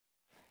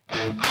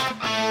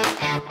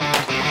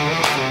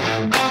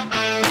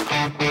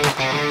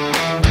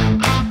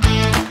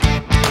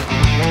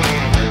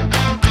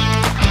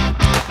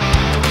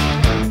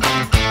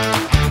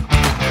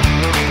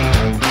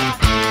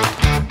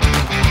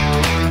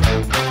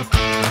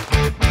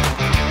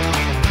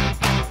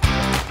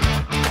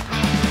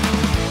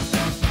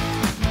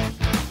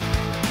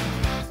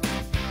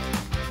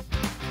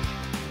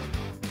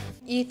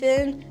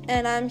Ethan,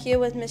 and I'm here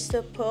with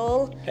Mr.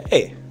 Pearl.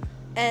 Hey.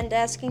 And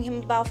asking him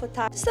about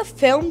photography. What's the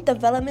film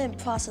development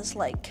process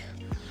like?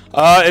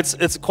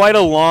 It's quite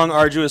a long,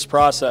 arduous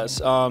process.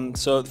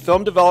 So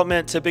film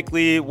development,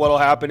 typically what'll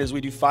happen is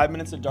we do 5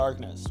 minutes of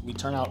darkness. We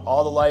turn out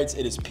all the lights.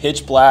 It is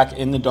pitch black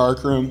in the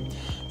dark room.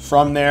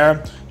 From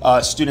there,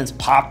 students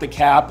pop the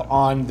cap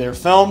on their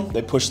film.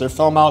 They push their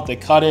film out. They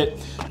cut it.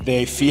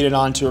 They feed it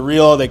onto a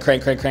reel. They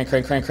crank. They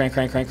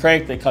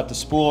cut the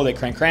spool. They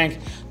crank.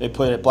 They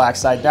put it black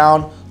side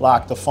down,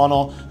 lock the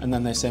funnel, and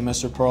then they say,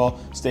 Mr. Pearl,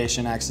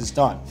 station X is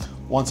done.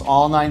 Once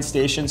all 9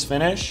 stations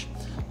finish,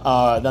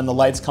 then the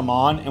lights come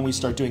on and we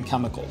start doing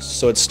chemicals.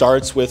 So it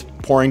starts with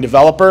pouring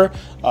developer.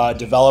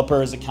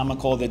 Developer is a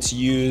chemical that's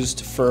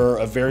used for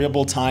a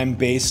variable time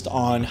based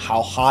on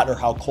how hot or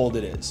how cold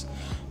it is.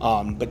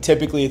 But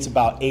typically it's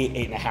about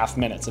 8.5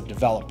 minutes of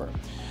developer.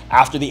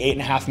 After the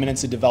 8.5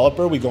 minutes of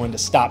developer, we go into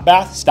stop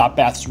bath. Stop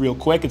bath's real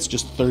quick, it's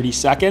just 30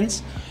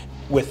 seconds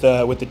with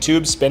the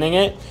tube spinning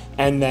it.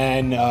 And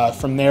then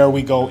from there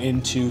we go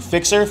into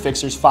fixer.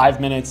 Fixer's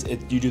 5 minutes.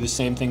 You do the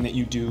same thing that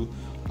you do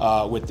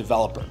with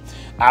developer.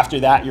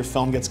 After that, your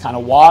film gets kind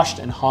of washed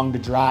and hung to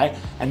dry,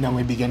 and then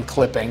we begin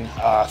clipping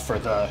for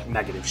the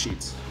negative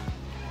sheets.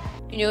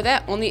 You know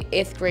that only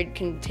 8th grade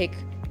can take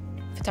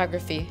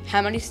photography.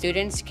 How many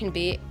students can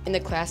be in the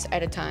class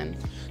at a time?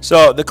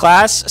 So the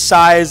class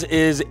size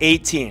is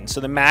 18.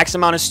 So the max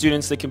amount of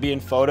students that can be in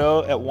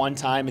photo at one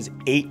time is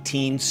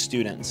 18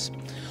 students,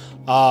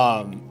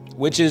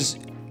 which is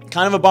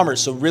kind of a bummer.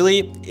 So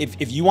really,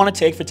 if you want to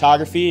take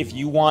photography, if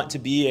you want to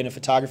be in a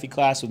photography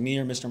class with me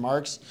or Mr.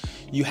 Marks,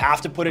 you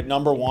have to put it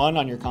 #1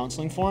 on your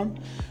counseling form,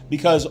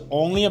 because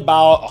only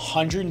about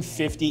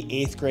 150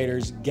 8th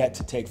graders get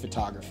to take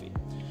photography.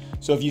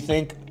 So if you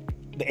think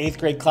the 8th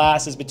grade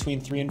class is between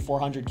 300 and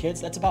 400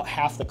 kids, that's about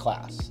half the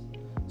class.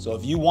 So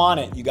if you want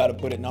it, you got to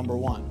put it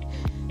 #1.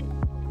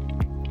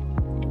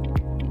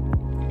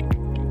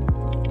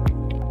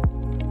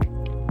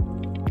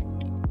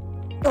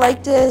 I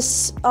like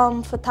this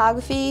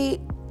photography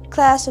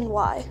class, and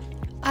why?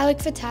 I like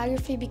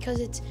photography because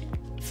it's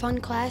a fun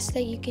class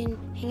that you can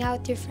hang out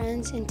with your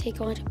friends and take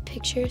a lot of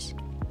pictures.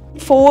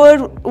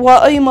 Forward,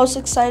 what are you most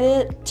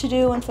excited to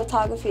do in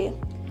photography?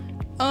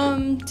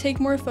 Take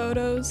more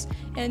photos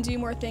and do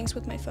more things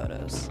with my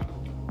photos.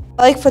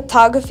 I like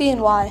photography,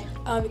 and why?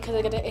 Because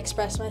I get to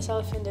express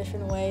myself in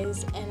different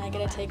ways and I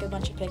get to take a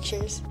bunch of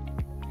pictures.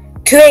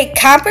 Create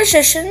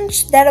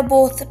compositions that are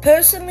both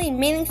personally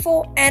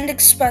meaningful and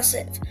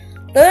expressive.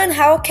 Learn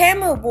how a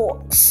camera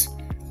works.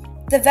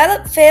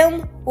 Develop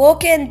film,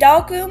 work in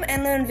darkroom,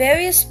 and learn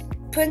various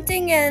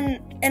printing and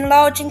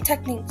enlarging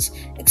techniques.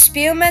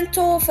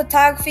 Experimental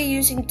photography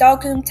using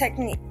darkroom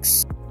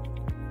techniques.